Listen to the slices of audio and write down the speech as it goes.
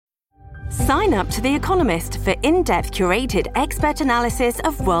Sign up to The Economist for in-depth curated expert analysis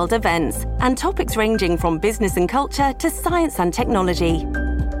of world events and topics ranging from business and culture to science and technology.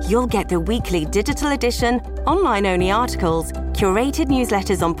 You'll get the weekly digital edition, online-only articles, curated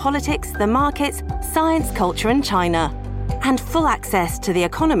newsletters on politics, the markets, science, culture and China, and full access to The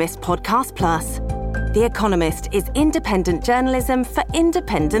Economist Podcast Plus. The Economist is independent journalism for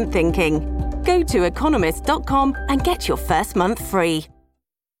independent thinking. Go to economist.com and get your first month free.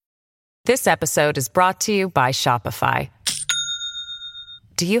 This episode is brought to you by Shopify.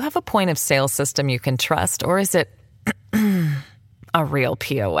 Do you have a point of sale system you can trust, or is it a real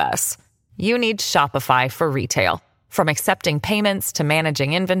POS? You need Shopify for retail. From accepting payments to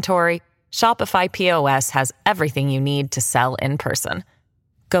managing inventory, Shopify POS has everything you need to sell in person.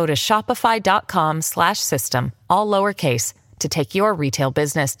 Go to shopify.com/system, all lowercase, to take your retail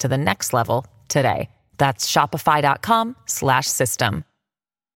business to the next level today. That's shopify.com/system.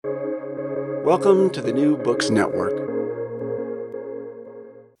 Welcome to the New Books Network.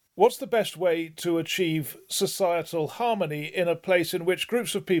 What's the best way to achieve societal harmony in a place in which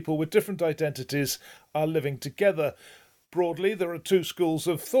groups of people with different identities are living together? Broadly, there are two schools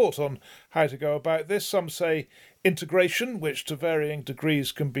of thought on how to go about this. Some say integration, which to varying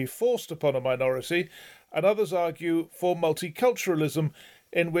degrees can be forced upon a minority, and others argue for multiculturalism,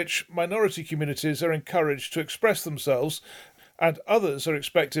 in which minority communities are encouraged to express themselves, and others are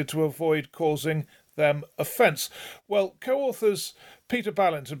expected to avoid causing them offence. Well, co-authors Peter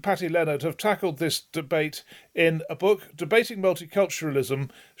Balint and Patti Lenard have tackled this debate in a book, Debating Multiculturalism,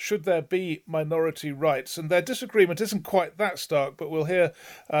 Should There Be Minority Rights? And their disagreement isn't quite that stark, but we'll hear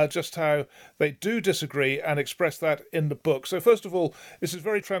just how they do disagree and express that in the book. So first of all, this is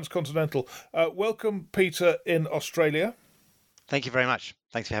very transcontinental. Welcome, Peter, in Australia. Thank you very much.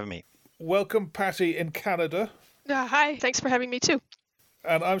 Thanks for having me. Welcome, Patti, in Canada. Hi, thanks for having me too.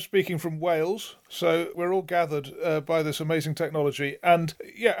 And I'm speaking from Wales, so we're all gathered by this amazing technology. And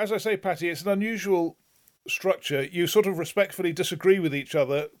yeah, as I say, Patti, it's an unusual structure. You sort of respectfully disagree with each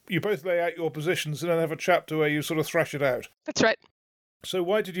other. You both lay out your positions and then have a chapter where you sort of thrash it out. That's right. So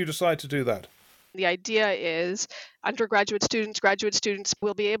why did you decide to do that? The idea is undergraduate students, graduate students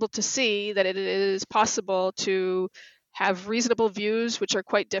will be able to see that it is possible to have reasonable views which are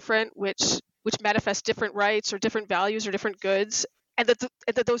quite different, which manifest different rights or different values or different goods, and that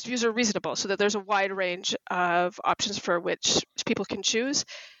those views are reasonable, so that there's a wide range of options for which people can choose.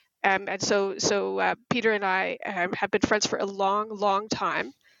 And so Peter and I have been friends for a long, long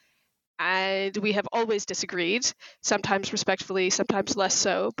time, and we have always disagreed, sometimes respectfully, sometimes less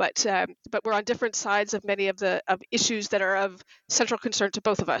so. But we're on different sides of many of the issues that are of central concern to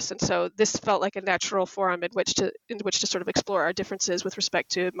both of us. And so this felt like a natural forum in which to sort of explore our differences with respect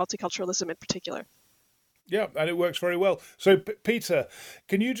to multiculturalism in particular. Yeah, and it works very well. So, Peter,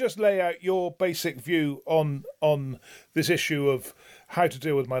 can you just lay out your basic view on this issue of how to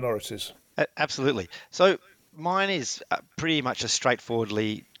deal with minorities? Absolutely. So mine is pretty much a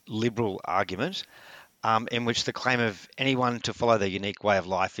straightforwardly liberal argument in which the claim of anyone to follow their unique way of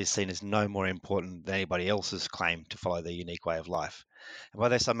life is seen as no more important than anybody else's claim to follow their unique way of life. And by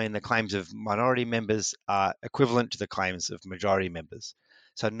this, I mean the claims of minority members are equivalent to the claims of majority members.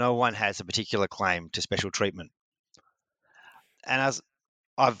 So no one has a particular claim to special treatment. And as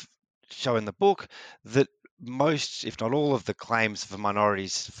I've shown in the book, that most, if not all, of the claims for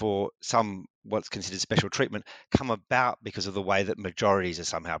minorities for some what's considered special treatment come about because of the way that majorities are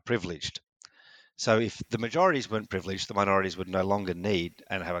somehow privileged. So if the majorities weren't privileged, the minorities would no longer need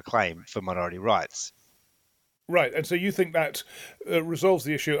and have a claim for minority rights. Right, and so you think that resolves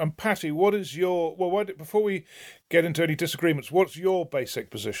the issue. And Patti, what is your... before we get into any disagreements, what's your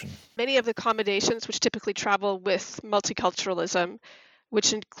basic position? Many of the accommodations which typically travel with multiculturalism,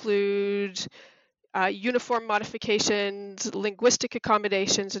 which include uniform modifications, linguistic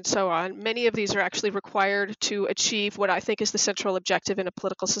accommodations, and so on, many of these are actually required to achieve what I think is the central objective in a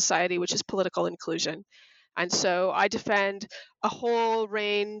political society, which is political inclusion. And so I defend a whole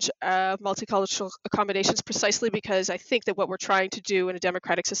range of multicultural accommodations precisely because I think that what we're trying to do in a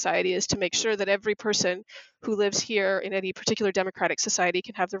democratic society is to make sure that every person who lives here in any particular democratic society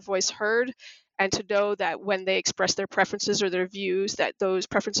can have their voice heard, and to know that when they express their preferences or their views, that those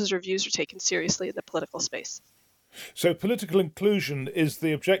preferences or views are taken seriously in the political space. So political inclusion is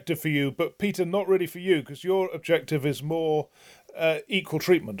the objective for you, but Peter, not really for you, because your objective is more equal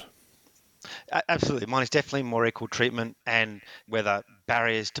treatment. Absolutely. Mine is definitely more equal treatment, and whether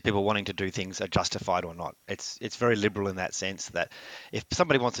barriers to people wanting to do things are justified or not. It's very liberal in that sense that if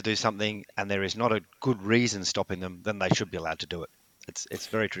somebody wants to do something and there is not a good reason stopping them, then they should be allowed to do it. It's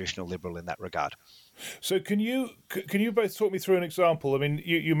very traditional liberal in that regard. So can you both talk me through an example? I mean,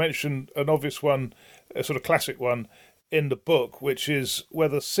 you mentioned an obvious one, a sort of classic one in the book, which is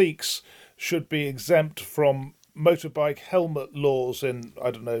whether Sikhs should be exempt from motorbike helmet laws in,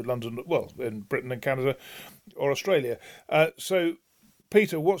 I don't know, London, well, in Britain and Canada or Australia. So,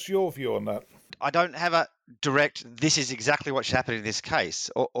 Peter, what's your view on that? I don't have a direct, this is exactly what should happen in this case.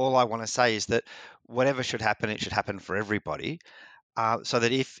 All I want to say is that whatever should happen, it should happen for everybody. So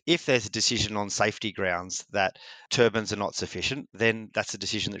that if there's a decision on safety grounds that turbans are not sufficient, then that's a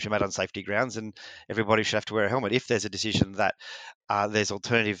decision that should be made on safety grounds, and everybody should have to wear a helmet. If there's a decision that there's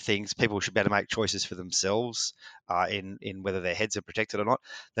alternative things, people should be able to make choices for themselves in whether their heads are protected or not,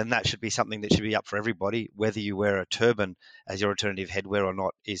 then that should be something that should be up for everybody. Whether you wear a turban as your alternative headwear or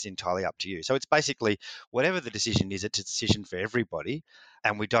not is entirely up to you. So it's basically whatever the decision is, it's a decision for everybody.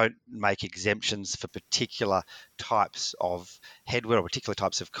 And we don't make exemptions for particular types of headwear or particular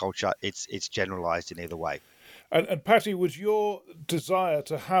types of culture. It's generalised in either way. And Patti, would your desire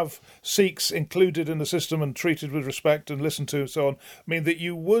to have Sikhs included in the system and treated with respect and listened to and so on mean that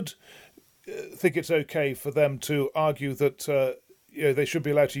you would think it's okay for them to argue that they should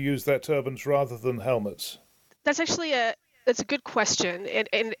be allowed to use their turbans rather than helmets? That's actually that's a good question,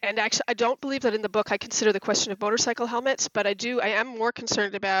 and actually, I don't believe that in the book I consider the question of motorcycle helmets, but I am more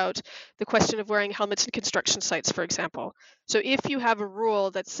concerned about the question of wearing helmets in construction sites, for example. So if you have a rule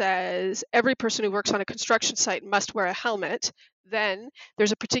that says every person who works on a construction site must wear a helmet, then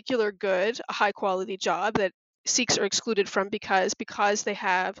there's a particular good, a high quality job that Sikhs are excluded from because they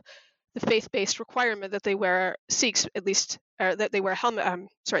have the faith-based requirement that they wear Sikhs, at least, that they wear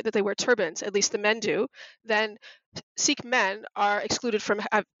that they wear turbans, at least the men do, then Sikh men are excluded from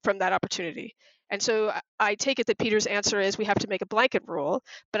that opportunity. And so I take it that Peter's answer is we have to make a blanket rule,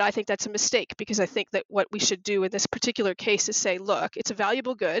 but I think that's a mistake because I think that what we should do in this particular case is say, look, it's a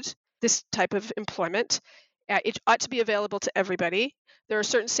valuable good, this type of employment. It ought to be available to everybody. There are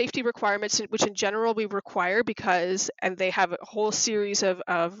certain safety requirements which in general we require and they have a whole series of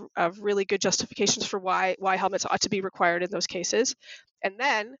really good justifications for why helmets ought to be required in those cases. And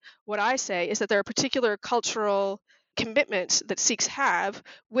then what I say is that there are particular cultural commitments that Sikhs have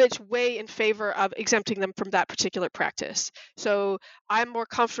which weigh in favor of exempting them from that particular practice. So I'm more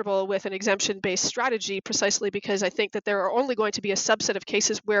comfortable with an exemption-based strategy precisely because I think that there are only going to be a subset of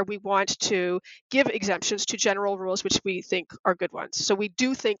cases where we want to give exemptions to general rules which we think are good ones. So we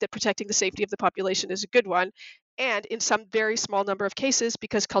do think that protecting the safety of the population is a good one. And in some very small number of cases,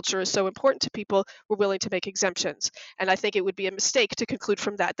 because culture is so important to people, we're willing to make exemptions. And I think it would be a mistake to conclude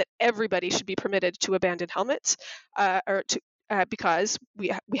from that everybody should be permitted to abandon helmets, because we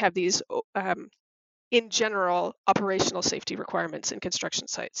have these, in general, operational safety requirements in construction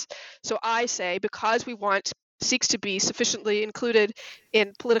sites. So I say because we want Sikhs to be sufficiently included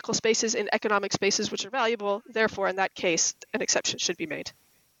in political spaces, in economic spaces which are valuable, therefore, in that case, an exception should be made.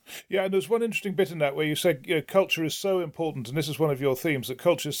 Yeah, and there's one interesting bit in that where you said culture is so important, and this is one of your themes, that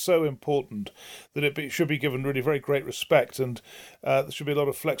culture is so important that it should be given really very great respect, and there should be a lot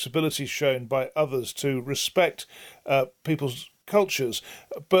of flexibility shown by others to respect people's cultures.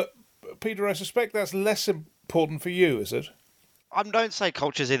 But, Peter, I suspect that's less important for you, is it? I don't say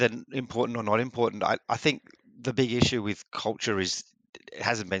culture is either important or not important. I think the big issue with culture is it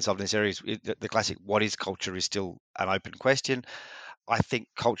hasn't been solved in this area. The classic what is culture is still an open question. I think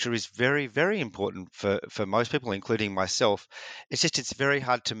culture is very, very important for most people, including myself. It's very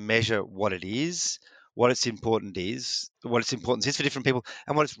hard to measure what it is, what its importance is for different people,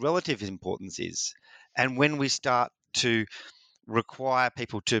 and what its relative importance is. And when we start to require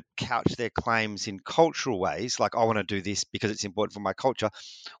people to couch their claims in cultural ways, like I want to do this because it's important for my culture,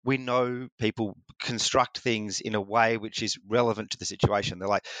 we know people construct things in a way which is relevant to the situation. They're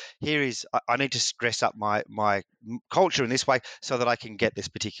like, I need to dress up my culture in this way so that I can get this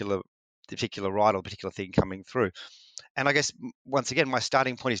particular right or particular thing coming through. And I guess, once again, my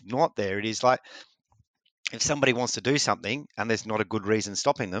starting point is not there. It is like, if somebody wants to do something and there's not a good reason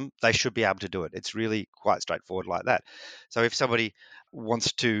stopping them, they should be able to do it. It's really quite straightforward like that. So if somebody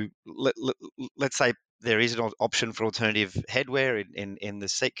wants to, let's say there is an option for alternative headwear in the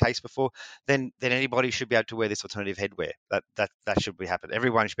Sikh case before, then anybody should be able to wear this alternative headwear. That should be happen.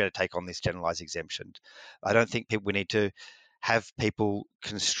 Everyone should be able to take on this generalised exemption. I don't think we need to have people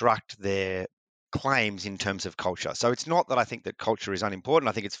construct their claims in terms of culture. So it's not that I think that culture is unimportant.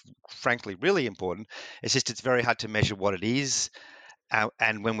 I think it's frankly really important. It's just it's very hard to measure what it is.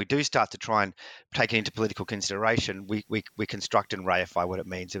 And when we do start to try and take it into political consideration, we construct and reify what it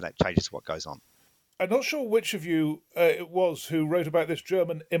means, and that changes what goes on. I'm not sure which of you it was who wrote about this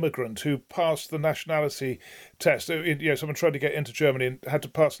German immigrant who passed the nationality test. Someone tried to get into Germany and had to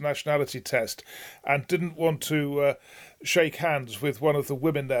pass the nationality test and didn't want to shake hands with one of the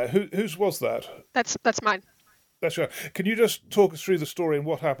women there. Whose was that? That's mine. That's right. Can you just talk us through the story and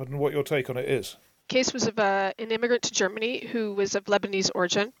what happened and what your take on it is? Case was of an immigrant to Germany who was of Lebanese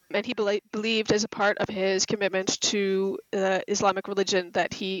origin, and he believed as a part of his commitment to the Islamic religion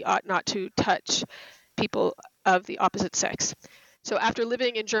that he ought not to touch people of the opposite sex. So after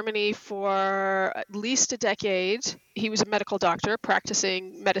living in Germany for at least a decade, he was a medical doctor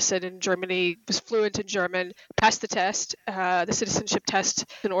practicing medicine in Germany, was fluent in German, passed the test, the citizenship test,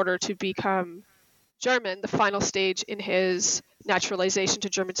 in order to become German. The final stage in his naturalization to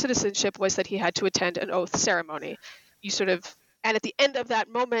German citizenship was that he had to attend an oath ceremony. And at the end of that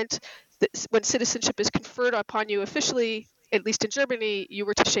moment, when citizenship is conferred upon you officially, at least in Germany, you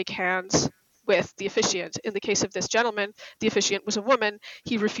were to shake hands with the officiant. In the case of this gentleman, the officiant was a woman.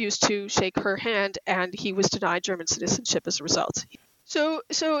 He refused to shake her hand, and he was denied German citizenship as a result. So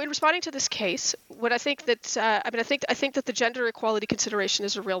in responding to this case, what I think that I think that the gender equality consideration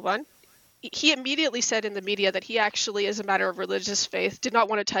is a real one. He immediately said in the media that he actually, as a matter of religious faith, did not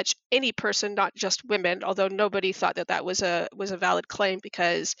want to touch any person, not just women, although nobody thought that was a valid claim,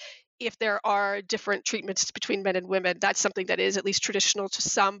 because if there are different treatments between men and women, that's something that is at least traditional to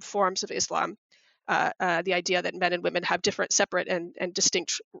some forms of Islam. The idea that men and women have different, separate, and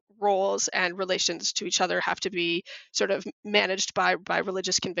distinct roles and relations to each other have to be sort of managed by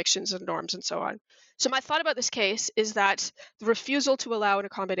religious convictions and norms and so on. So my thought about this case is that the refusal to allow an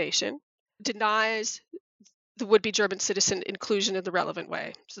accommodation denies the would-be German citizen inclusion in the relevant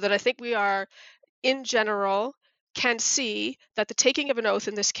way. So that I think we are, in general, can see that the taking of an oath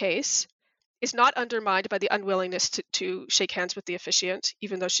in this case is not undermined by the unwillingness to shake hands with the officiant,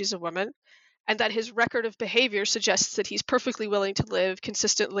 even though she's a woman, and that his record of behavior suggests that he's perfectly willing to live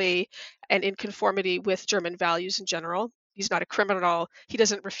consistently and in conformity with German values in general. He's not a criminal. He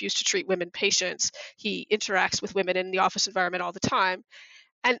doesn't refuse to treat women patients. He interacts with women in the office environment all the time.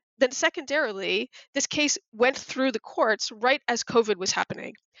 And then secondarily, this case went through the courts right as COVID was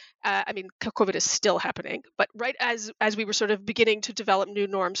happening. COVID is still happening, but right as we were sort of beginning to develop new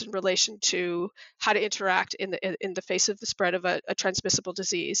norms in relation to how to interact in the face of the spread of a transmissible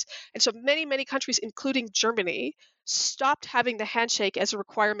disease. And so many countries, including Germany, stopped having the handshake as a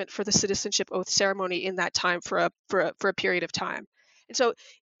requirement for the citizenship oath ceremony in that time for a period of time. And so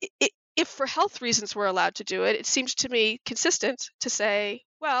if for health reasons we're allowed to do it, it seems to me consistent to say,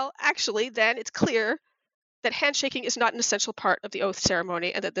 well, actually, then it's clear that handshaking is not an essential part of the oath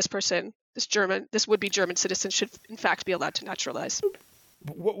ceremony, and that this would-be German citizen should in fact be allowed to naturalize.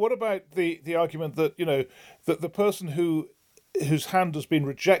 What about the argument that, that the person whose hand has been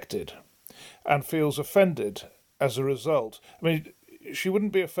rejected and feels offended as a result? I mean, she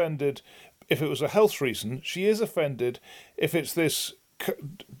wouldn't be offended if it was a health reason. She is offended if it's this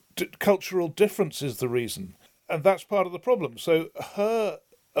cultural difference is the reason, and that's part of the problem. So her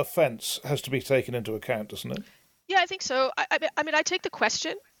offence has to be taken into account, doesn't it? Yeah, I think so. I take the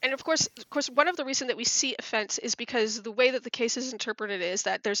question, and of course, one of the reasons that we see offence is because the way that the case is interpreted is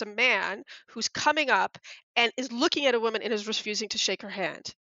that there's a man who's coming up and is looking at a woman and is refusing to shake her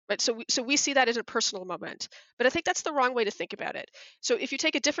hand. Right? So we see that as a personal moment, but I think that's the wrong way to think about it. So if you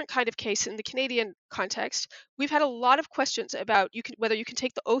take a different kind of case in the Canadian context, we've had a lot of questions about whether you can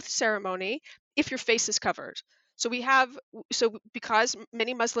take the oath ceremony if your face is covered. So because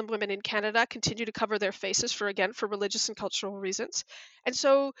many Muslim women in Canada continue to cover their faces for religious and cultural reasons. And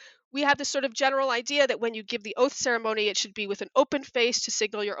so we have this sort of general idea that when you give the oath ceremony, it should be with an open face to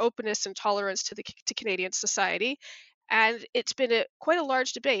signal your openness and tolerance to Canadian society. And it's been quite a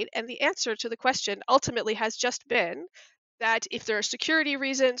large debate. And the answer to the question ultimately has just been that if there are security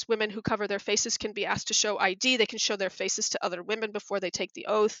reasons, women who cover their faces can be asked to show ID. They can show their faces to other women before they take the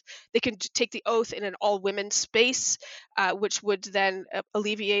oath. They can take the oath in an all-women space, which would then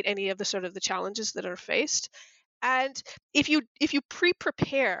alleviate any of the challenges that are faced. And if you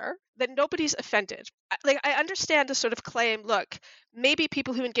pre-prepare, then nobody's offended. I understand the sort of claim, look, maybe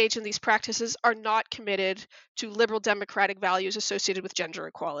people who engage in these practices are not committed to liberal democratic values associated with gender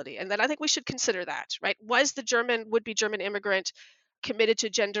equality. And then I think we should consider that, right? Was the would-be German immigrant committed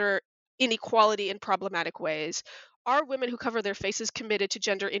to gender inequality in problematic ways? Are women who cover their faces committed to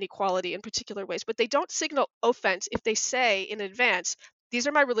gender inequality in particular ways? But they don't signal offense if they say in advance, these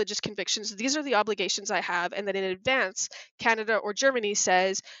are my religious convictions, these are the obligations I have, and then in advance, Canada or Germany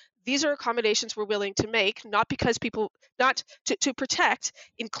says, these are accommodations we're willing to make, not because not to protect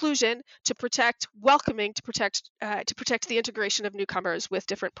inclusion, to protect welcoming, to protect the integration of newcomers with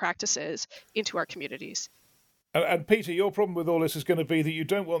different practices into our communities. And Peter, your problem with all this is going to be that you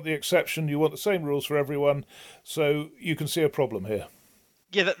don't want the exception, you want the same rules for everyone, so you can see a problem here.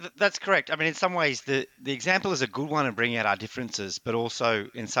 Yeah, that's correct. I mean, in some ways, the example is a good one in bringing out our differences, but also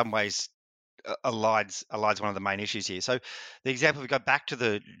in some ways elides one of the main issues here. So the example, if we go back to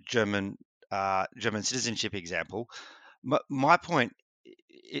the German citizenship example, my point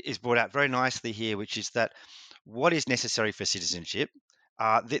is brought out very nicely here, which is that what is necessary for citizenship?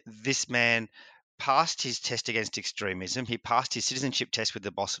 This man passed his test against extremism. He passed his citizenship test with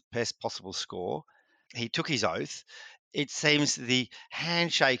the best possible score. He took his oath. It seems the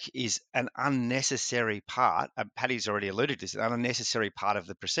handshake is an unnecessary part, Patti's already alluded to this, an unnecessary part of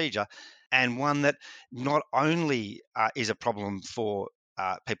the procedure, and one that not only is a problem for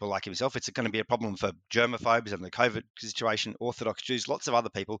people like himself, it's going to be a problem for germaphobes and the COVID situation, Orthodox Jews, lots of other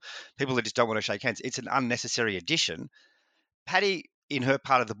people that just don't want to shake hands. It's an unnecessary addition. Patti, in her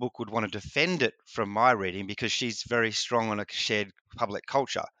part of the book, would want to defend it from my reading because she's very strong on a shared public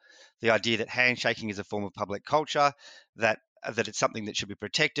culture. The idea that handshaking is a form of public culture, that it's something that should be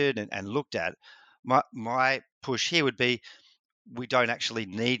protected and looked at. My push here would be we don't actually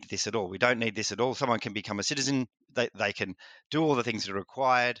need this at all. We don't need this at all. Someone can become a citizen. They can do all the things that are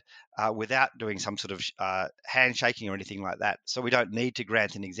required without doing some sort of handshaking or anything like that. So we don't need to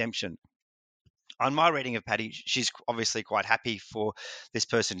grant an exemption. On my reading of Patti, she's obviously quite happy for this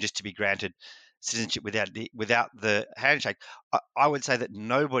person just to be granted citizenship without the handshake. I would say that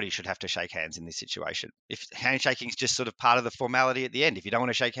nobody should have to shake hands in this situation. If handshaking is just sort of part of the formality at the end, if you don't want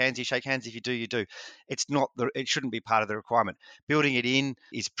to shake hands, you shake hands. If you do, you do. It shouldn't be part of the requirement. Building it in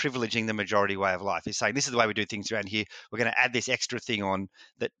is privileging the majority way of life. It's saying this is the way we do things around here. We're going to add this extra thing on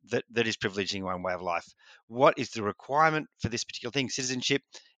that is privileging one way of life. What is the requirement for this particular thing? Citizenship.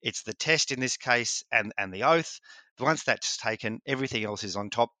 It's the test in this case and the oath. Once that's taken, everything else is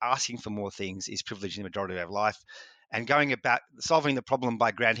on top. Asking for more things is privileging the majority of life. And going about solving the problem by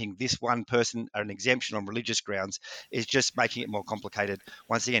granting this one person an exemption on religious grounds is just making it more complicated.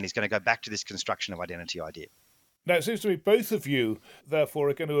 Once again, it's going to go back to this construction of identity idea. Now, it seems to me both of you, therefore,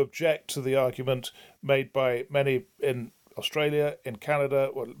 are going to object to the argument made by many in Australia, in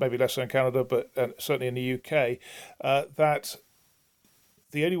Canada, well, maybe less so in Canada, but certainly in the UK, that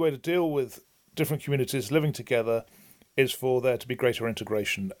the only way to deal with different communities living together is for there to be greater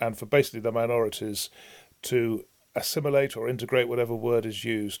integration and for basically the minorities to assimilate or integrate, whatever word is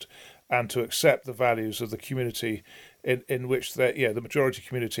used, and to accept the values of the community in which the majority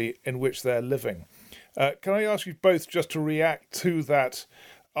community in which they're living. Can I ask you both just to react to that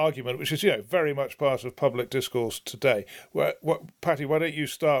argument, which is very much part of public discourse today? Patti, why don't you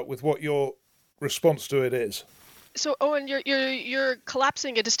start with what your response to it is? So, Owen, you're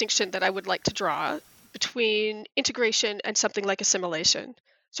collapsing a distinction that I would like to draw between integration and something like assimilation.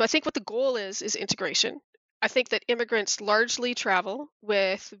 So I think what the goal is integration. I think that immigrants largely travel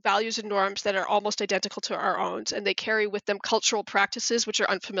with values and norms that are almost identical to our own, and they carry with them cultural practices which are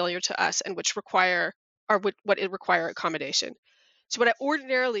unfamiliar to us and which require accommodation. So what I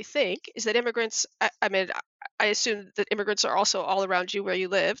ordinarily think is that immigrants, I assume that immigrants are also all around you where you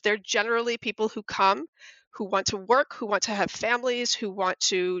live. They're generally people who come, who want to work, who want to have families, who want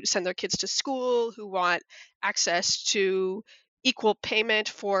to send their kids to school, who want access to equal payment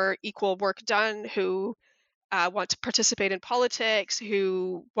for equal work done, who want to participate in politics,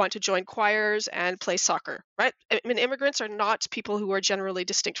 who want to join choirs and play soccer, right? I mean, immigrants are not people who are generally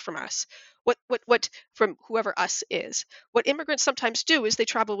distinct from us. What from whoever us is. What immigrants sometimes do is they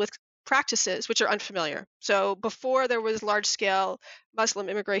travel with practices which are unfamiliar. So before there was large-scale Muslim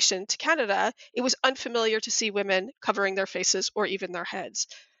immigration to Canada, it was unfamiliar to see women covering their faces or even their heads.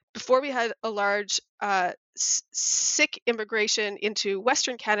 Before we had a large Sikh immigration into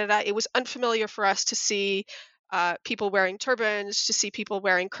Western Canada, it was unfamiliar for us to see people wearing turbans, to see people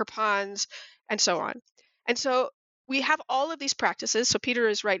wearing kirpans, and so on. And so we have all of these practices. So Peter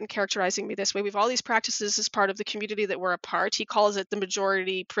is right in characterizing me this way. We have all these practices as part of the community that we're a part. He calls it the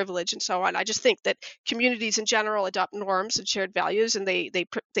majority privilege and so on. I just think that communities in general adopt norms and shared values, and they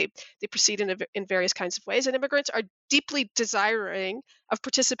proceed in various kinds of ways. And immigrants are deeply desiring of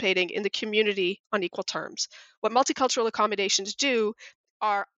participating in the community on equal terms. What multicultural accommodations do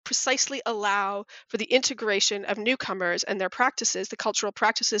are precisely allow for the integration of newcomers and their practices, the cultural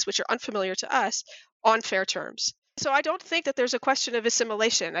practices which are unfamiliar to us, on fair terms. So I don't think that there's a question of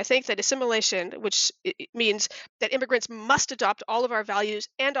assimilation. I think that assimilation, which means that immigrants must adopt all of our values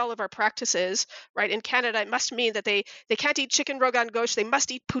and all of our practices, right? In Canada, it must mean that they can't eat chicken rogan gauche, they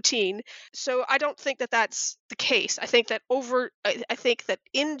must eat poutine. So I don't think that that's the case. I think that I think that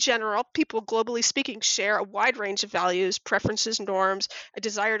in general, people globally speaking share a wide range of values, preferences, norms, a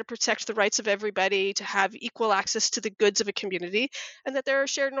desire to protect the rights of everybody, to have equal access to the goods of a community, and that there are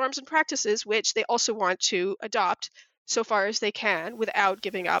shared norms and practices which they also want to adopt so far as they can without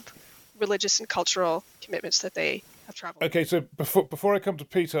giving up religious and cultural commitments that they have traveled. Okay, so before I come to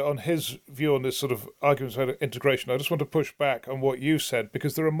Peter on his view on this sort of argument about integration, I just want to push back on what you said,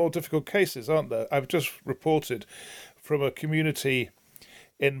 because there are more difficult cases, aren't there? I've just reported from a community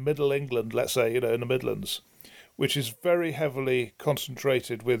in Middle England, let's say, in the Midlands, which is very heavily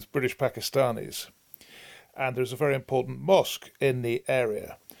concentrated with British Pakistanis. And there's a very important mosque in the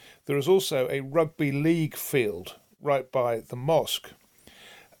area. There is also a rugby league field right by the mosque.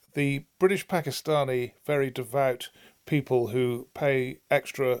 The British Pakistani, very devout people who pay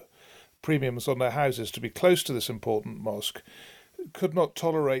extra premiums on their houses to be close to this important mosque could not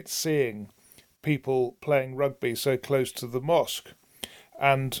tolerate seeing people playing rugby so close to the mosque,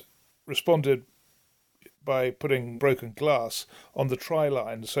 and responded by putting broken glass on the try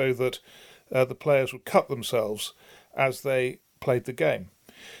line so that the players would cut themselves as they played the game.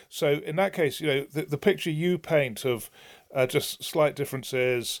 So in that case, the picture you paint of just slight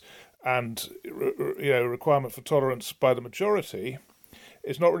differences and requirement for tolerance by the majority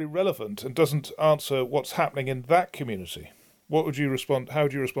is not really relevant and doesn't answer what's happening in that community. What would you respond? How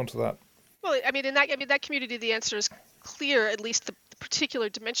would you respond to that? Well, in that community, the answer is clear. At least the particular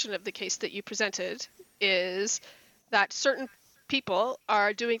dimension of the case that you presented is that certain people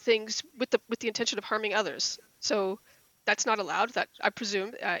are doing things with the intention of harming others. So that's not allowed. That I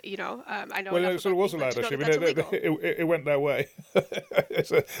presume. I know. Well, it sort of was allowed. Actually, it went their way.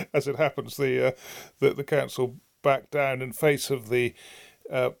 As it happens, the council backed down in face of the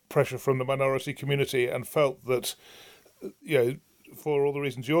pressure from the minority community and felt that, for all the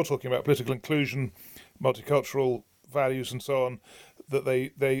reasons you're talking about, political inclusion, multicultural values, and so on, that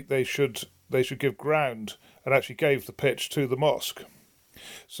they should give ground, and actually gave the pitch to the mosque.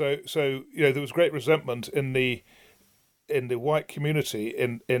 So there was great resentment in the white community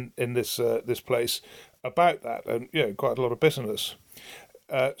in this place about that, and quite a lot of bitterness.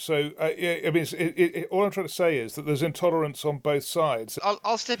 All I'm trying to say is that there's intolerance on both sides.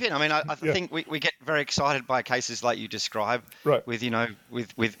 I'll step in. I think we get very excited by cases like you describe, right?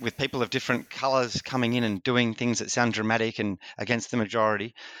 With people of different colours coming in and doing things that sound dramatic and against the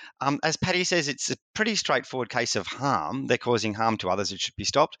majority. As Patti says, it's a pretty straightforward case of harm. They're causing harm to others. It should be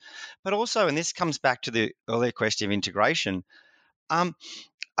stopped. But also, and this comes back to the earlier question of integration.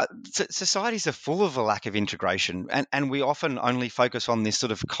 Societies are full of a lack of integration, and we often only focus on this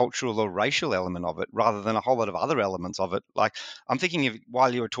sort of cultural or racial element of it rather than a whole lot of other elements of it. Like, I'm thinking of,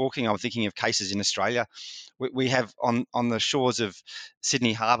 while you were talking, I was thinking of cases in Australia. We have on the shores of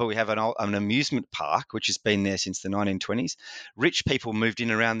Sydney Harbour, we have an amusement park which has been there since the 1920s. Rich people moved in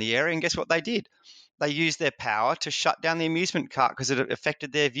around the area, and guess what they did? They used their power to shut down the amusement park because it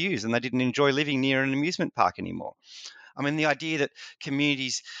affected their views, and they didn't enjoy living near an amusement park anymore. The idea that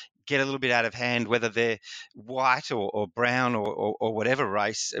communities get a little bit out of hand, whether they're white or brown or whatever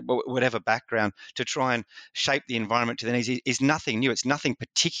race, whatever background, to try and shape the environment to their needs is nothing new. It's nothing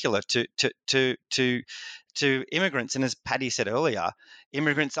particular to immigrants. And as Patti said earlier,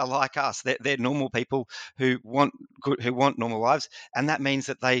 immigrants are like us. They're normal people who want normal lives, and that means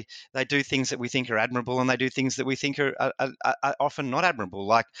that they do things that we think are admirable, and they do things that we think are often not admirable,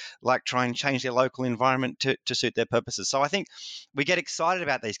 like try and change their local environment to suit their purposes. So I think we get excited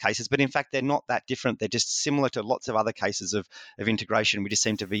about these cases, but in fact they're not that different. They're just similar to lots of other cases of integration. We just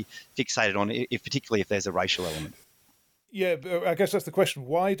seem to be fixated on it, particularly if there's a racial element. Yeah, I guess that's the question.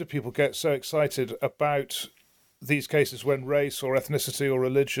 Why do people get so excited about these cases when race or ethnicity or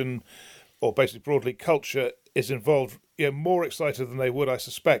religion, or basically broadly culture, is involved? More excited than they would, I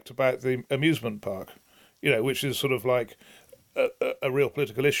suspect, about the amusement park, which is sort of like a real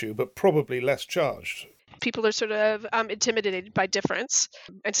political issue, but probably less charged. People are sort of intimidated by difference,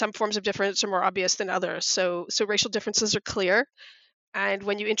 and some forms of difference are more obvious than others. So racial differences are clear. And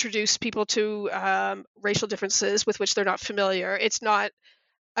when you introduce people to racial differences with which they're not familiar, it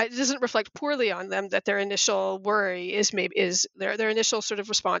doesn't reflect poorly on them that their initial worry is their initial sort of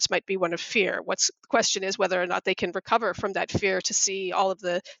response might be one of fear. The question is whether or not they can recover from that fear to see all of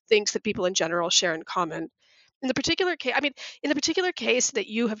the things that people in general share in common. In the particular case that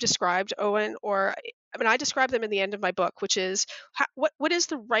you have described, Owen, I describe them in the end of my book, which is what is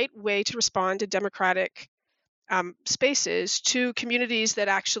the right way to respond to democratic spaces to communities that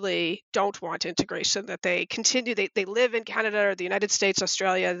actually don't want integration, that they continue, they live in Canada or the United States,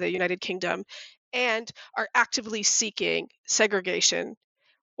 Australia, the United Kingdom, and are actively seeking segregation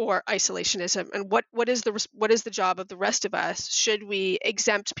or isolationism. And what is the job of the rest of us? Should we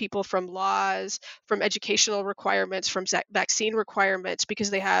exempt people from laws, from educational requirements, from vaccine requirements because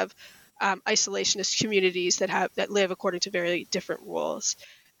they have isolationist communities that live according to very different rules?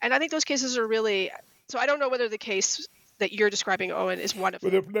 And I think those cases are really. So I don't know whether the case that you're describing, Owen, is one of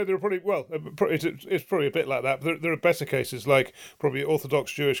them. There are probably, it's probably a bit like that. But there are better cases, like probably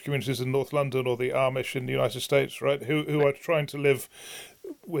Orthodox Jewish communities in North London or the Amish in the United States, right? Who are trying to live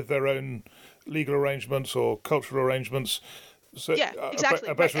with their own legal arrangements or cultural arrangements. So yeah, exactly.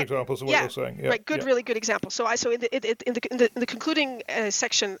 A better examples of what you're saying. Yeah, right. Good, really good example. So in the concluding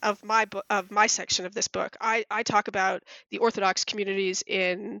section of my section of this book, I talk about the Orthodox communities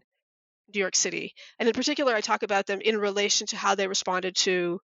in New York City, and in particular, I talk about them in relation to how they responded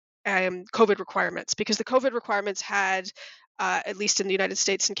to COVID requirements, because the COVID requirements had, at least in the United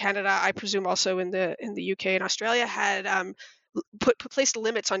States and Canada, I presume also in the UK and Australia, had placed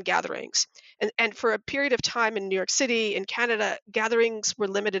limits on gatherings, and for a period of time in New York City, in Canada, gatherings were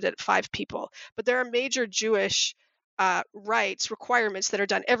limited at 5 people. But there are major Jewish requirements that are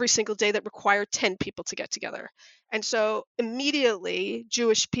done every single day that require 10 people to get together. And so immediately,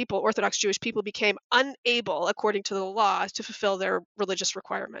 Orthodox Jewish people became unable, according to the law, to fulfill their religious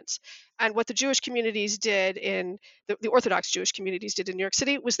requirements. And what the Jewish communities did the Orthodox Jewish communities did in New York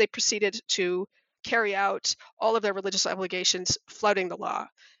City was they proceeded to carry out all of their religious obligations, flouting the law.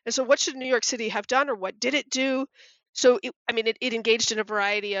 And so what should New York City have done, or what did it do? So it engaged in a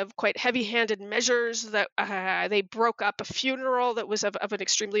variety of quite heavy-handed measures. That they broke up a funeral that was of an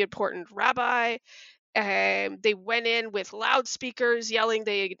extremely important rabbi. They went in with loudspeakers yelling.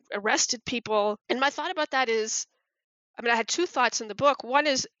 They arrested people. And my thought about that is, I had 2 thoughts in the book. One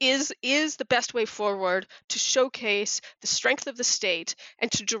is the best way forward to showcase the strength of the state and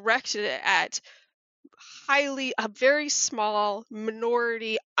to direct it at a very small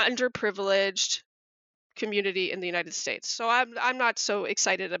minority, underprivileged community in the United States. So I'm not so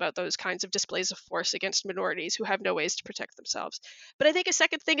excited about those kinds of displays of force against minorities who have no ways to protect themselves. But I think a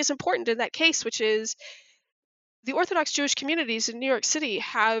second thing is important in that case, which is the Orthodox Jewish communities in New York City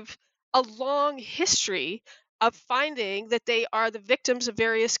have a long history of finding that they are the victims of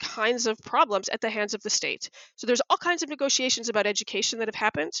various kinds of problems at the hands of the state. So there's all kinds of negotiations about education that have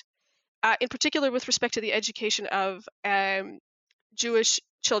happened, in particular with respect to the education of Jewish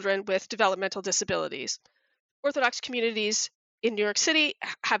children with developmental disabilities. Orthodox communities in New York City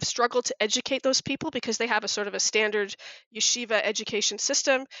have struggled to educate those people because they have a sort of a standard yeshiva education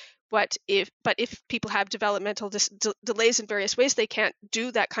system. But if people have developmental delays in various ways, they can't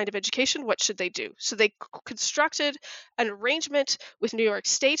do that kind of education. What should they do? So they constructed an arrangement with New York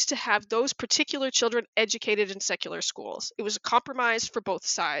State to have those particular children educated in secular schools. It was a compromise for both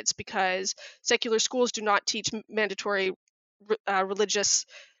sides because secular schools do not teach mandatory religious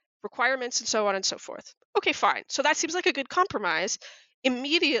requirements and so on and so forth. Okay, fine. So that seems like a good compromise.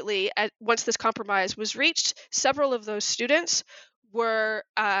 Immediately, once this compromise was reached, several of those students were,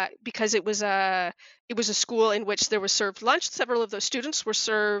 because it was a school in which there was served lunch, several of those students were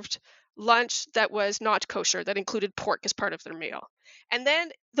served lunch that was not kosher, that included pork as part of their meal. And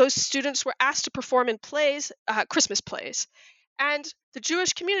then those students were asked to perform in plays, Christmas plays. And the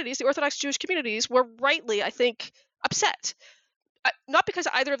Jewish communities, the Orthodox Jewish communities, were rightly, I think, upset. Not because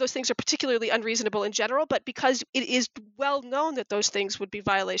either of those things are particularly unreasonable in general, but because it is well known that those things would be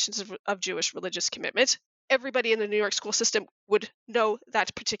violations of Jewish religious commitment. Everybody in the New York school system would know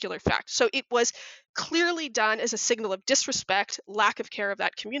that particular fact. So it was clearly done as a signal of disrespect, lack of care of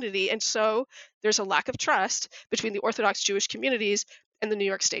that community. And so there's a lack of trust between the Orthodox Jewish communities and the New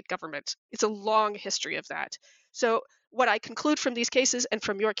York state government. It's a long history of that. So what I conclude from these cases and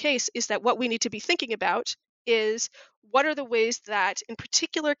from your case is that what we need to be thinking about is what are the ways that in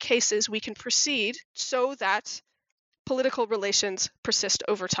particular cases we can proceed so that political relations persist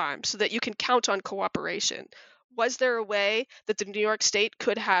over time, so that you can count on cooperation. Was there a way that the New York state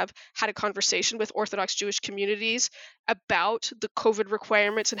could have had a conversation with Orthodox Jewish communities about the COVID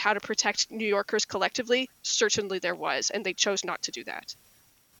requirements and how to protect New Yorkers collectively? Certainly there was, and they chose not to do that.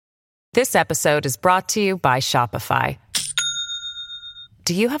 This episode is brought to you by Shopify.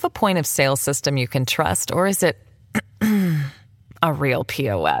 Do you have a point of sale system you can trust, or is it a real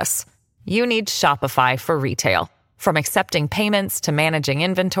POS? You need Shopify for retail. From accepting payments to managing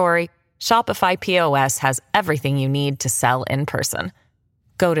inventory, Shopify POS has everything you need to sell in person.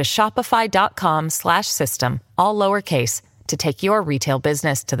 Go to shopify.com/system, all lowercase, to take your retail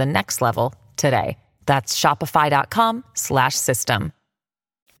business to the next level today. That's shopify.com/system.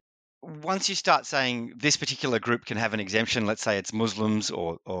 Once you start saying this particular group can have an exemption, let's say it's Muslims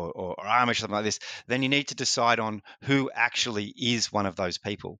or Amish or something like this, then you need to decide on who actually is one of those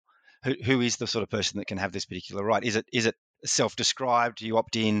people. Who is the sort of person that can have this particular right? Is it self-described? Do you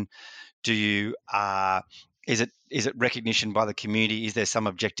opt in? Do you is it recognition by the community? Is there some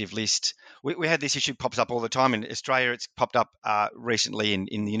objective list? We had this issue pops up all the time in Australia. It's popped up recently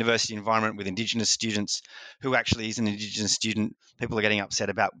in the university environment with Indigenous students. Who actually is an Indigenous student? People are getting upset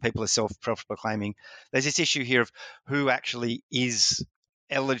about. People are self-proclaiming. There's this issue here of who actually is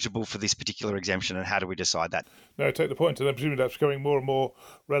eligible for this particular exemption, and how do we decide that? No, I take the point, and I'm presuming that's becoming more and more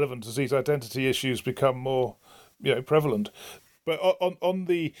relevant as these identity issues become more, prevalent. But on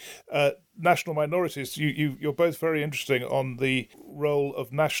the national minorities, you're both very interesting on the role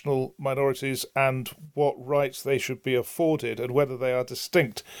of national minorities and what rights they should be afforded and whether they are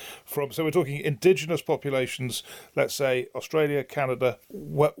distinct from. So we're talking Indigenous populations, let's say Australia, Canada,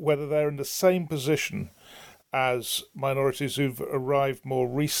 whether they're in the same position as minorities who've arrived more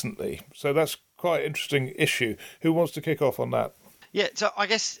recently. So that's quite an interesting issue. Who wants to kick off on that? Yeah, so I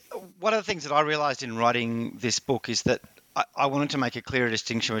guess one of the things that I realised in writing this book is that I wanted to make a clearer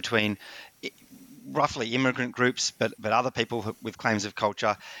distinction between roughly immigrant groups, but other people with claims of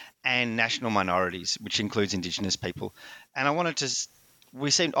culture, and national minorities, which includes Indigenous people. And I wanted to, we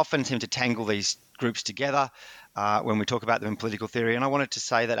often seem to tangle these groups together when we talk about them in political theory. And I wanted to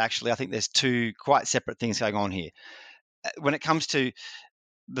say that actually I think there's two quite separate things going on here. When it comes to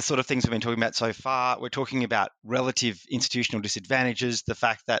the sort of things we've been talking about so far, we're talking about relative institutional disadvantages, the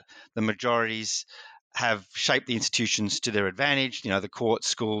fact that the majorities have shaped the institutions to their advantage, the courts,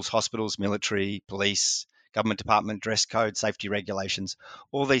 schools, hospitals, military, police, government department, dress code, safety regulations.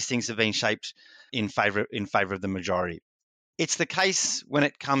 All these things have been shaped in favour of the majority. It's the case when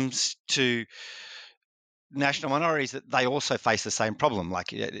it comes to national minorities that they also face the same problem,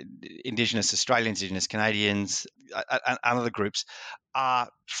 like Indigenous Australians, Indigenous Canadians, and other groups are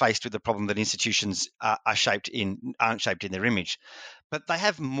faced with the problem that institutions aren't shaped in their image. But they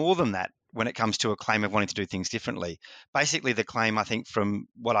have more than that when it comes to a claim of wanting to do things differently. Basically, the claim, I think, from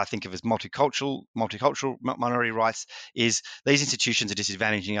what I think of as multicultural minority rights is these institutions are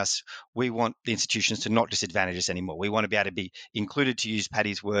disadvantaging us. We want the institutions to not disadvantage us anymore. We want to be able to be included, to use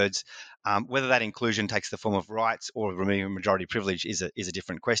Patti's words. Whether that inclusion takes the form of rights or removing majority privilege is a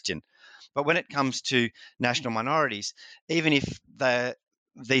different question. But when it comes to national minorities, even if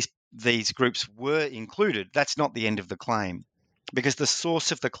these groups were included, that's not the end of the claim. Because the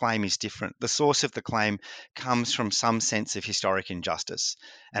source of the claim is different. The source of the claim comes from some sense of historic injustice,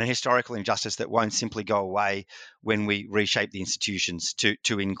 and a historical injustice that won't simply go away when we reshape the institutions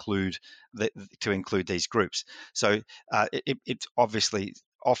to include these groups. So it's obviously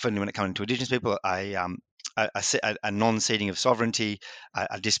often, when it comes to Indigenous people, a non-ceding of sovereignty,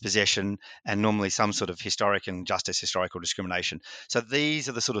 a dispossession, and normally some sort of historic injustice, historical discrimination. So these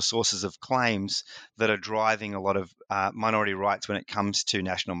are the sort of sources of claims that are driving a lot of minority rights when it comes to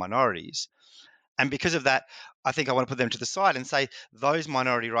national minorities. And because of that, I think I want to put them to the side and say those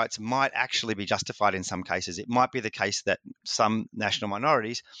minority rights might actually be justified in some cases. It might be the case that some national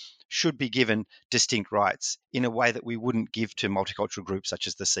minorities should be given distinct rights in a way that we wouldn't give to multicultural groups such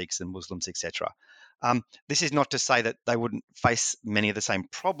as the Sikhs and Muslims, etc. This is not to say that they wouldn't face many of the same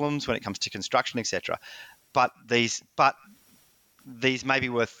problems when it comes to construction, etc. But these may be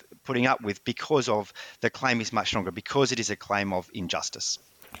worth putting up with because of the claim is much stronger, because it is a claim of injustice.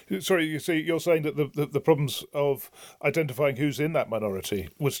 Sorry, you see, you're saying that the problems of identifying who's in that minority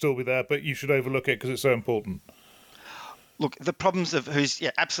would still be there, but you should overlook it because it's so important. Look, the problems of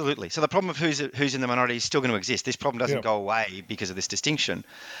absolutely. So the problem of who's in the minority is still going to exist. This problem doesn't go away because of this distinction.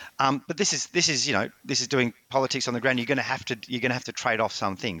 But this is doing politics on the ground. You're going to have to trade off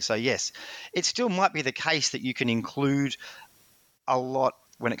some things. So yes, it still might be the case that you can include a lot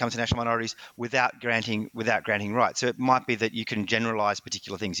when it comes to national minorities without granting rights. So it might be that you can generalise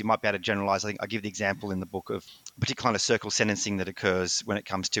particular things. You might be able to generalise. I think I give the example in the book of a particular kind of circle sentencing that occurs when it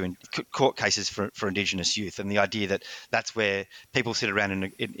comes to court cases for Indigenous youth, and the idea that that's where people sit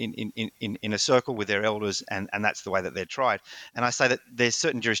around in a circle with their elders, and that's the way that they're tried. And I say that there's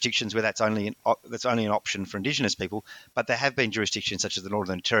certain jurisdictions where that's only an option for Indigenous people, but there have been jurisdictions such as the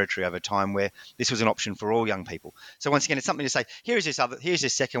Northern Territory over time where this was an option for all young people. So once again, it's something to say, here's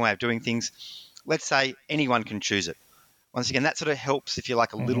this second way of doing things. Let's say anyone can choose it. Once again, that sort of helps, if you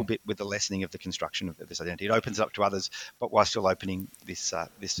like, a little bit with the lessening of the construction of this identity. It opens it up to others, but while still opening this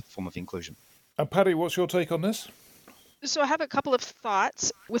form of inclusion. And Patti, what's your take on this? So I have a couple of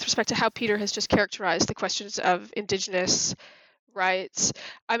thoughts with respect to how Peter has just characterized the questions of Indigenous Right.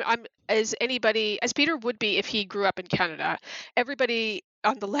 I'm as Peter would be if he grew up in Canada. Everybody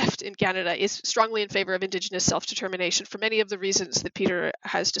on the left in Canada is strongly in favor of Indigenous self-determination for many of the reasons that Peter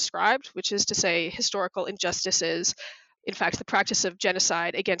has described, which is to say historical injustices, in fact, the practice of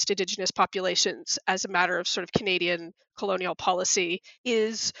genocide against Indigenous populations as a matter of sort of Canadian colonial policy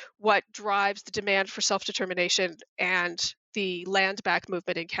is what drives the demand for self-determination and the land back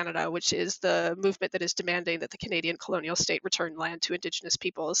movement in Canada, which is the movement that is demanding that the Canadian colonial state return land to Indigenous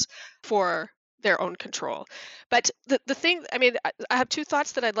peoples for their own control. But the thing, I mean, I have two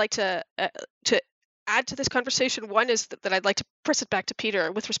thoughts that I'd like to add to this conversation. One is that I'd like to press it back to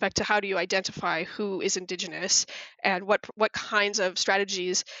Peter with respect to how do you identify who is Indigenous and what kinds of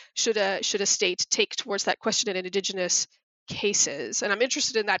strategies should a state take towards that question in Indigenous cases. And I'm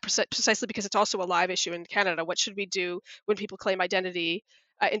interested in that precisely because it's also a live issue in Canada. What should we do when people claim identity,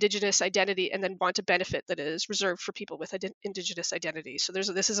 Indigenous identity, and then want a benefit that is reserved for people with Indigenous identity? So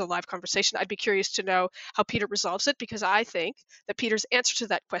this is a live conversation. I'd be curious to know how Peter resolves it, because I think that Peter's answer to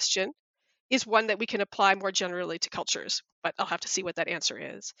that question is one that we can apply more generally to cultures, but I'll have to see what that answer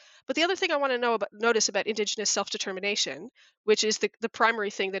is. But the other thing I want to notice about Indigenous self-determination, which is the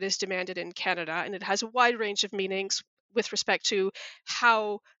primary thing that is demanded in Canada, and it has a wide range of meanings with respect to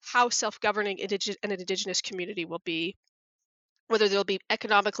how self-governing an Indigenous community will be, whether they'll be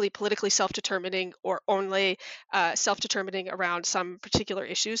economically, politically self-determining or only self-determining around some particular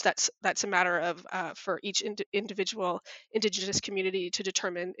issues. That's a matter of for each individual Indigenous community to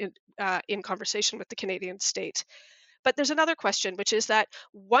determine in conversation with the Canadian state. But there's another question, which is that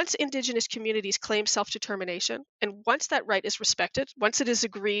once Indigenous communities claim self-determination, and once that right is respected, once it is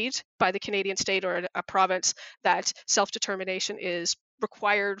agreed by the Canadian state or a province that self-determination is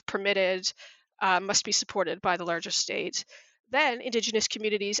required, permitted, must be supported by the larger state, then Indigenous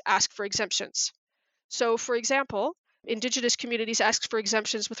communities ask for exemptions. So, for example, Indigenous communities ask for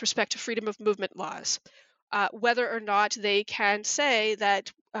exemptions with respect to freedom of movement laws, whether or not they can say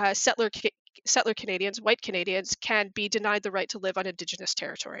that settler Canadians, white Canadians, can be denied the right to live on Indigenous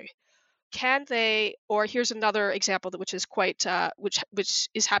territory. Can they? Or here's another example which is quite which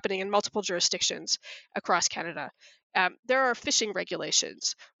is happening in multiple jurisdictions across Canada. There are fishing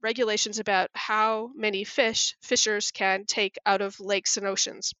regulations about how many fishers can take out of lakes and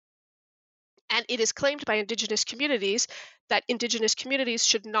oceans. And it is claimed by Indigenous communities that Indigenous communities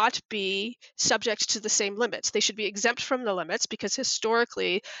should not be subject to the same limits. They should be exempt from the limits because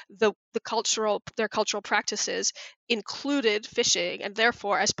historically their cultural practices included fishing, and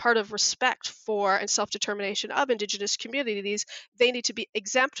therefore, as part of respect for and self-determination of Indigenous communities, they need to be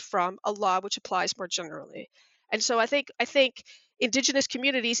exempt from a law which applies more generally. And so I think Indigenous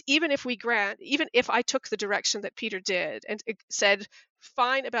communities, even if I took the direction that Peter did and said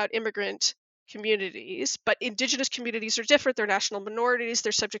fine about immigrant communities, but Indigenous communities are different. They're national minorities.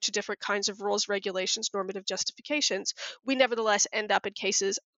 They're subject to different kinds of rules, regulations, normative justifications. We nevertheless end up in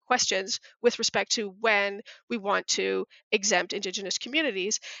questions with respect to when we want to exempt Indigenous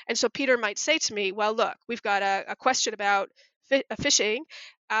communities. And so Peter might say to me, well, look, we've got a question about fishing.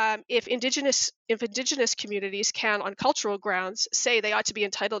 If Indigenous communities can, on cultural grounds, say they ought to be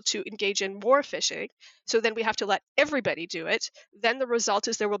entitled to engage in more fishing, so then we have to let everybody do it, then the result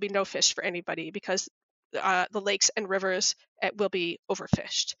is there will be no fish for anybody because the lakes and rivers will be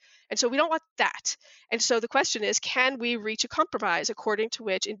overfished. And so we don't want that. And so the question is, can we reach a compromise according to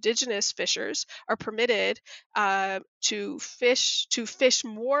which Indigenous fishers are permitted to fish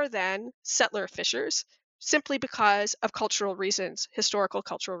more than settler fishers, simply because of cultural reasons, historical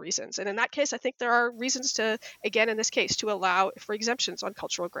cultural reasons. And in that case, I think there are reasons to, again, in this case, to allow for exemptions on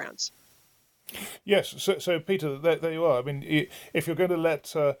cultural grounds. Yes, so Peter, there you are. I mean, if you're going to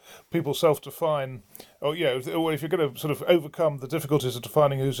let people self-define, or if you're going to sort of overcome the difficulties of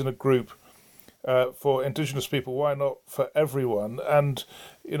defining who's in a group for Indigenous people, why not for everyone? And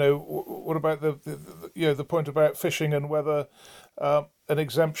what about the point about fishing and whether an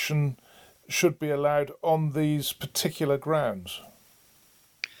exemption should be allowed on these particular grounds?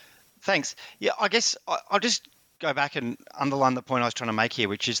 Thanks. Yeah, I guess I'll just go back and underline the point I was trying to make here,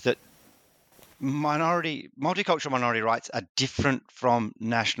 which is that multicultural minority rights are different from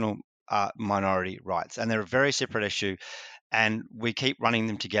national minority rights, and they're a very separate issue, and we keep running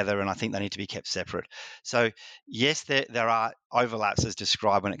them together, and I think they need to be kept separate. So yes, there are overlaps as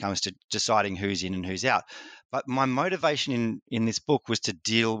described when it comes to deciding who's in and who's out. But my motivation in this book was to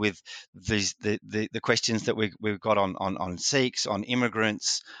deal with the questions that we've got on Sikhs, on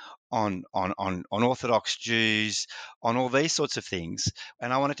immigrants, on Orthodox Jews, on all these sorts of things.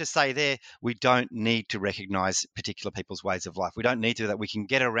 And I wanted to say there, we don't need to recognise particular people's ways of life. We don't need to do that. We can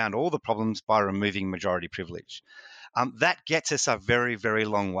get around all the problems by removing majority privilege. That gets us a very, very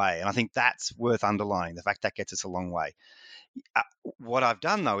long way. And I think that's worth underlining, the fact that gets us a long way. What I've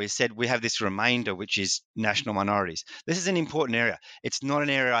done, though, is said we have this remainder, which is national minorities. This is an important area. It's not an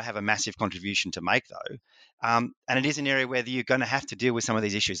area I have a massive contribution to make, though. And it is an area where you're going to have to deal with some of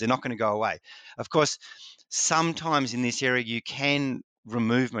these issues. They're not going to go away. Of course, sometimes in this area, you can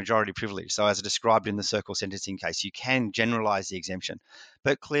remove majority privilege. So as I described in the circle sentencing case, you can generalize the exemption.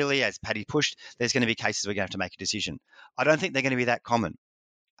 But clearly, as Patti pushed, there's going to be cases we're going to have to make a decision. I don't think they're going to be that common.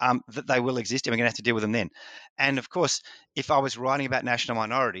 That they will exist, and we're going to have to deal with them then. And of course, if I was writing about national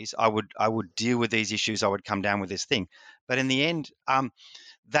minorities, I would deal with these issues. I would come down with this thing. But in the end,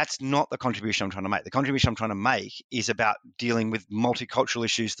 that's not the contribution I'm trying to make. The contribution I'm trying to make is about dealing with multicultural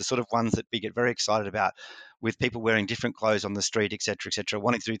issues, the sort of ones that we get very excited about, with people wearing different clothes on the street, et cetera,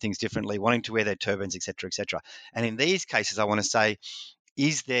 wanting to do things differently, wanting to wear their turbans, et cetera, et cetera. And in these cases, I want to say,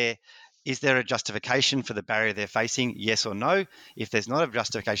 is there a justification for the barrier they're facing? Yes or no? If there's not a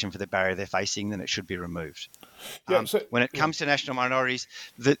justification for the barrier they're facing, then it should be removed. When it comes to national minorities,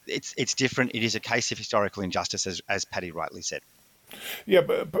 it's different. It is a case of historical injustice, as Patti rightly said. Yeah,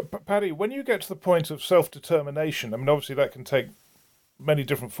 but Patti, when you get to the point of self-determination, I mean, obviously that can take many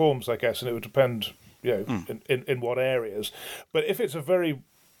different forms, I guess, and it would depend, in what areas. But if it's a very,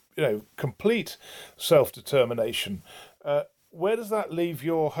 complete self-determination, where does that leave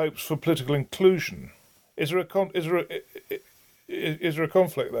your hopes for political inclusion? Is there a conflict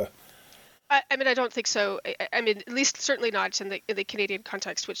there? I mean, I don't think so. I mean, at least certainly not in the Canadian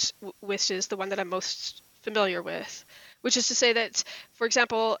context, which is the one that I'm most familiar with. Which is to say that, for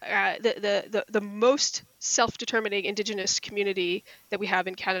example, the most self-determining Indigenous community that we have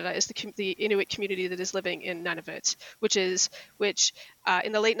in Canada is the Inuit community that is living in Nunavut, which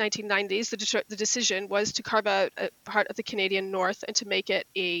in the late 1990s, the decision was to carve out a part of the Canadian North and to make it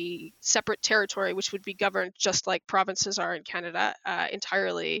a separate territory, which would be governed just like provinces are in Canada,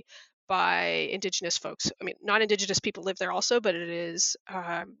 entirely by Indigenous folks. I mean, non-Indigenous people live there also, but it is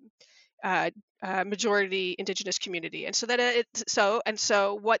majority Indigenous community, and so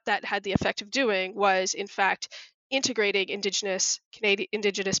what that had the effect of doing was, in fact, integrating Indigenous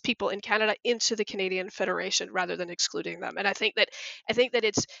people in Canada into the Canadian Federation rather than excluding them. And I think that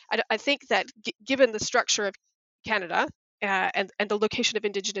given the structure of Canada and the location of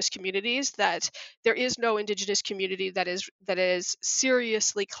Indigenous communities, that there is no Indigenous community that is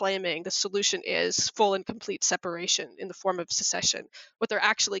seriously claiming the solution is full and complete separation in the form of secession. What they're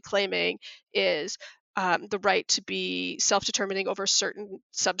actually claiming is the right to be self-determining over certain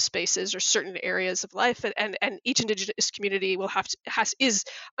subspaces or certain areas of life, and each Indigenous community is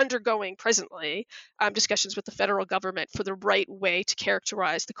undergoing presently discussions with the federal government for the right way to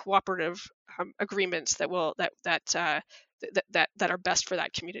characterize the cooperative agreements that are best for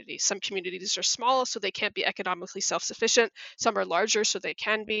that community. Some communities are small, so they can't be economically self-sufficient. Some are larger, so they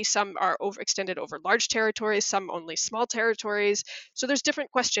can be. Some are overextended over large territories. Some only small territories. So there's different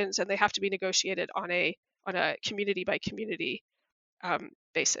questions, and they have to be negotiated on a community by community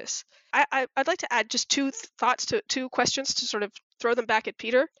basis. I'd like to add just two questions to sort of throw them back at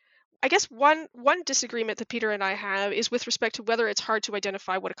Peter. I guess one disagreement that Peter and I have is with respect to whether it's hard to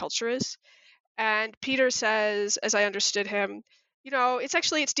identify what a culture is. And Peter says, as I understood him,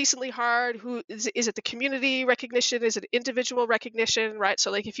 it's decently hard. Who is it? The community recognition? Is it individual recognition? Right.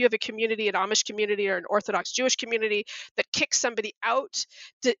 So, like, if you have a community, an Amish community or an Orthodox Jewish community that kicks somebody out,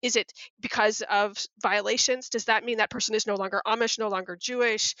 is it because of violations? Does that mean that person is no longer Amish, no longer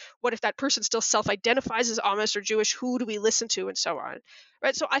Jewish? What if that person still self-identifies as Amish or Jewish? Who do we listen to, and so on?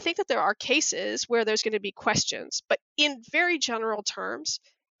 Right. So, I think that there are cases where there's going to be questions, but in very general terms,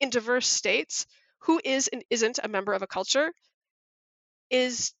 in diverse states, who is and isn't a member of a culture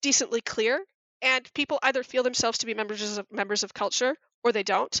is decently clear, and people either feel themselves to be members of culture or they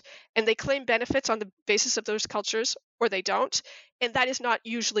don't, and they claim benefits on the basis of those cultures or they don't, and that is not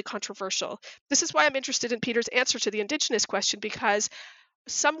usually controversial. This is why I'm interested in Peter's answer to the Indigenous question, because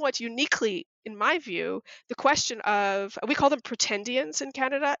somewhat uniquely, in my view, the question of, we call them pretendians in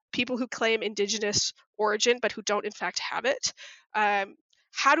Canada, people who claim Indigenous origin but who don't in fact have it.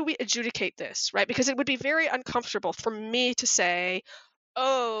 How do we adjudicate this, right? Because it would be very uncomfortable for me to say,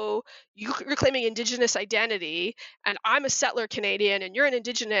 oh, you're claiming Indigenous identity, and I'm a settler Canadian, and you're an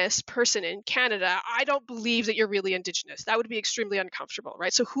Indigenous person in Canada. I don't believe that you're really Indigenous. That would be extremely uncomfortable,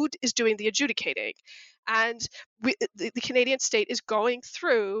 right? So who is doing the adjudicating? And the Canadian state is going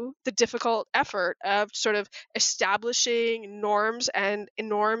through the difficult effort of sort of establishing norms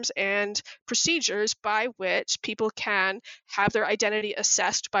and procedures by which people can have their identity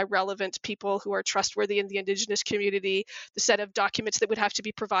assessed by relevant people who are trustworthy in the Indigenous community, the set of documents that would have to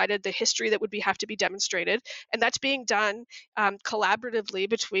be provided, the history that would have to be demonstrated. And that's being done collaboratively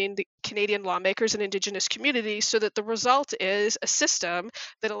between the Canadian lawmakers and Indigenous communities, so that the result is a system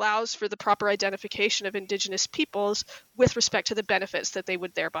that allows for the proper identification of Indigenous peoples with respect to the benefits that they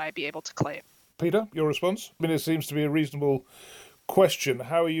would thereby be able to claim. Peter, your response? I mean, it seems to be a reasonable question.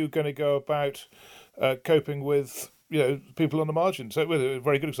 How are you going to go about coping with people on the margins? So, with a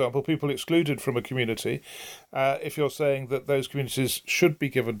very good example, people excluded from a community. If you're saying that those communities should be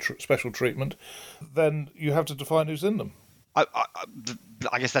given special treatment, then you have to define who's in them.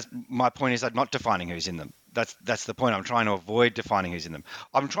 I guess that's my point, is I'm not defining who's in them. That's the point. I'm trying to avoid defining who's in them.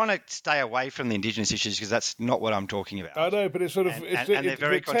 I'm trying to stay away from the Indigenous issues because that's not what I'm talking about. I know, but it's sort of... And they're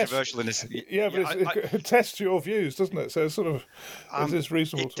very controversial in this. Yeah, but it tests your views, doesn't it? So it's sort of... is this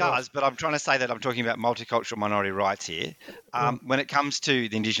reasonable? It does, but I'm trying to say that I'm talking about multicultural minority rights here. When it comes to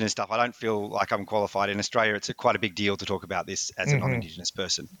the Indigenous stuff, I don't feel like I'm qualified. In Australia, it's quite a big deal to talk about this as a non-Indigenous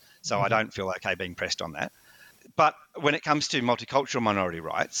person. So I don't feel okay being pressed on that. But when it comes to multicultural minority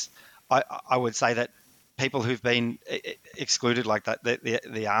rights, I would say that people who've been excluded, like that, the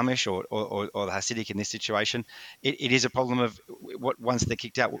Amish or the Hasidic in this situation, it is a problem of once they're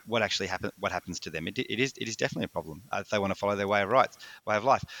kicked out, what actually happens to them. It is definitely a problem if they want to follow their way of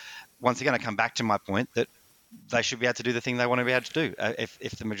life. Once again, I come back to my point that they should be able to do the thing they want to be able to do.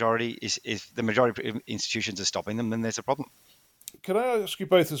 If the majority of institutions are stopping them, then there's a problem. Can I ask you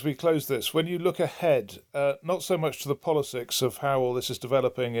both as we close this, when you look ahead, not so much to the politics of how all this is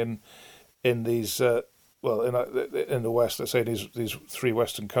developing in these, in the West, let's say these three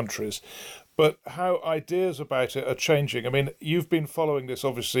Western countries, but how ideas about it are changing. I mean, you've been following this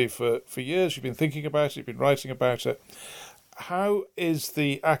obviously for years, you've been thinking about it, you've been writing about it. How is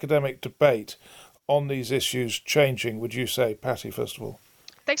the academic debate on these issues changing, would you say, Patti, first of all?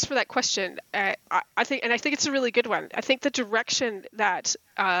 Thanks for that question. I think it's a really good one. I think the direction that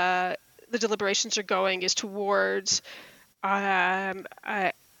the deliberations are going is towards more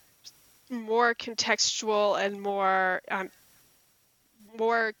contextual and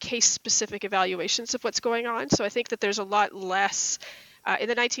more case-specific evaluations of what's going on. So I think that there's a lot less. In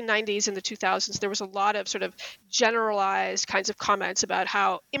the 1990s and the 2000s, there was a lot of sort of generalized kinds of comments about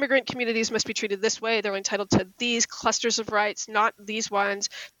how immigrant communities must be treated this way. They're entitled to these clusters of rights, not these ones.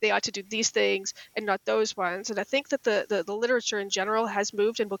 They ought to do these things and not those ones. And I think that the literature in general has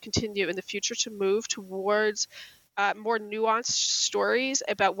moved and will continue in the future to move towards more nuanced stories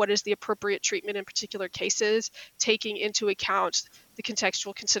about what is the appropriate treatment in particular cases, taking into account the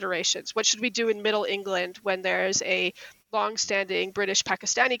contextual considerations. What should we do in Middle England when there's a long-standing British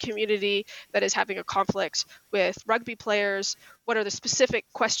Pakistani community that is having a conflict with rugby players? What are the specific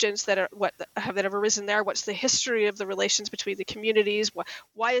questions that have arisen there? What's the history of the relations between the communities?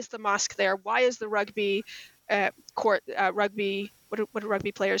 Why is the mosque there? Why is the rugby court rugby? What do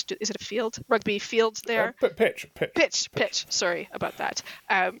rugby players do? Is it a field? Rugby fields there? Pitch. Sorry about that.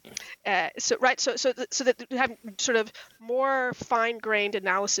 So that we have sort of more fine-grained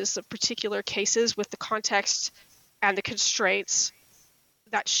analysis of particular cases with the context and the constraints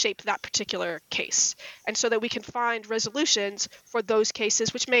that shape that particular case, and so that we can find resolutions for those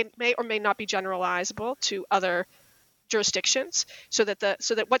cases, which may or may not be generalizable to other jurisdictions, so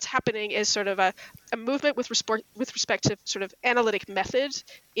that what's happening is sort of a movement with respect to sort of analytic method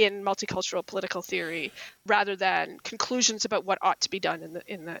in multicultural political theory, rather than conclusions about what ought to be done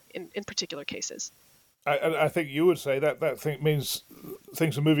in particular cases. I think you would say that thing means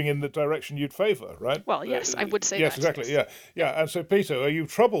things are moving in the direction you'd favour, right? Well, yes, I would say yes, that. Exactly, yeah. And so, Peter, are you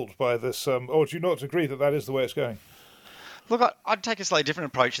troubled by this, or do you not agree that is the way it's going? Look, I'd take a slightly different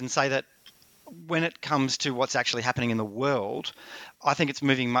approach and say that when it comes to what's actually happening in the world, I think it's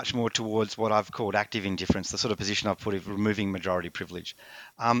moving much more towards what I've called active indifference, the sort of position I've put of removing majority privilege.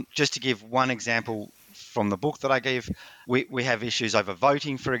 Just to give one example from the book that I gave, we have issues over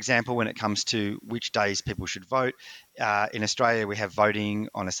voting, for example, when it comes to which days people should vote. In Australia, we have voting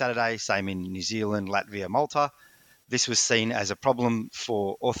on a Saturday, same in New Zealand, Latvia, Malta. This was seen as a problem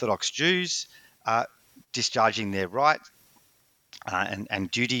for Orthodox Jews discharging their right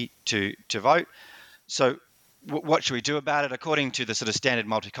and duty to vote. So what should we do about it? According to the sort of standard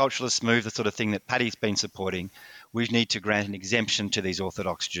multiculturalist move, the sort of thing that Patti's been supporting, we need to grant an exemption to these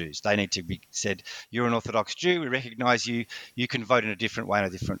Orthodox Jews. They need to be said, you're an Orthodox Jew, we recognise you, you can vote in a different way on a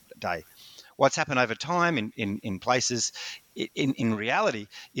different day. What's happened over time in places, in reality,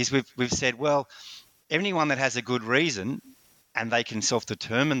 is we've said, well, anyone that has a good reason, and they can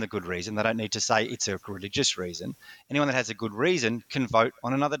self-determine the good reason, they don't need to say it's a religious reason. Anyone that has a good reason can vote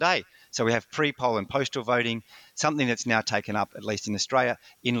on another day. So we have pre-poll and postal voting, something that's now taken up, at least in Australia,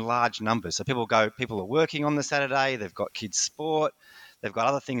 in large numbers. So people are working on the Saturday, they've got kids' sport, they've got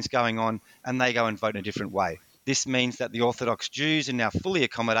other things going on, and they go and vote in a different way. This means that the Orthodox Jews are now fully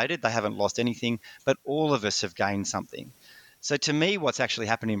accommodated. They haven't lost anything, but all of us have gained something. So to me, what's actually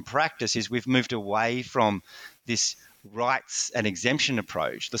happened in practice is we've moved away from this rights and exemption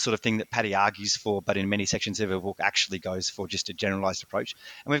approach, the sort of thing that Patti argues for, but in many sections of her book actually goes for just a generalised approach.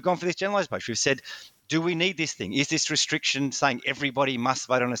 And we've gone for this generalised approach. We've said, do we need this thing? Is this restriction saying everybody must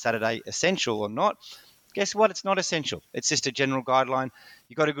vote on a Saturday essential or not? Guess what? It's not essential. It's just a general guideline.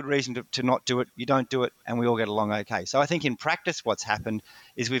 You've got a good reason to not do it. You don't do it, and we all get along okay. So I think in practice what's happened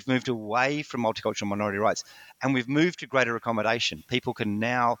is we've moved away from multicultural minority rights, and we've moved to greater accommodation. People can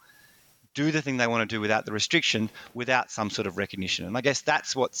now do the thing they want to do without the restriction, without some sort of recognition. And I guess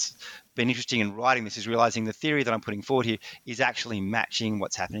that's what's been interesting in writing this, is realising the theory that I'm putting forward here is actually matching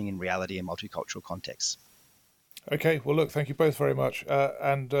what's happening in reality in multicultural contexts. Okay, well, look, thank you both very much.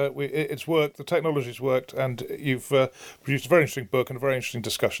 It's worked, the technology's worked, and you've produced a very interesting book and a very interesting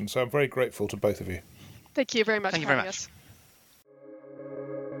discussion. So I'm very grateful to both of you. Thank you very much Thank you for very having much. us.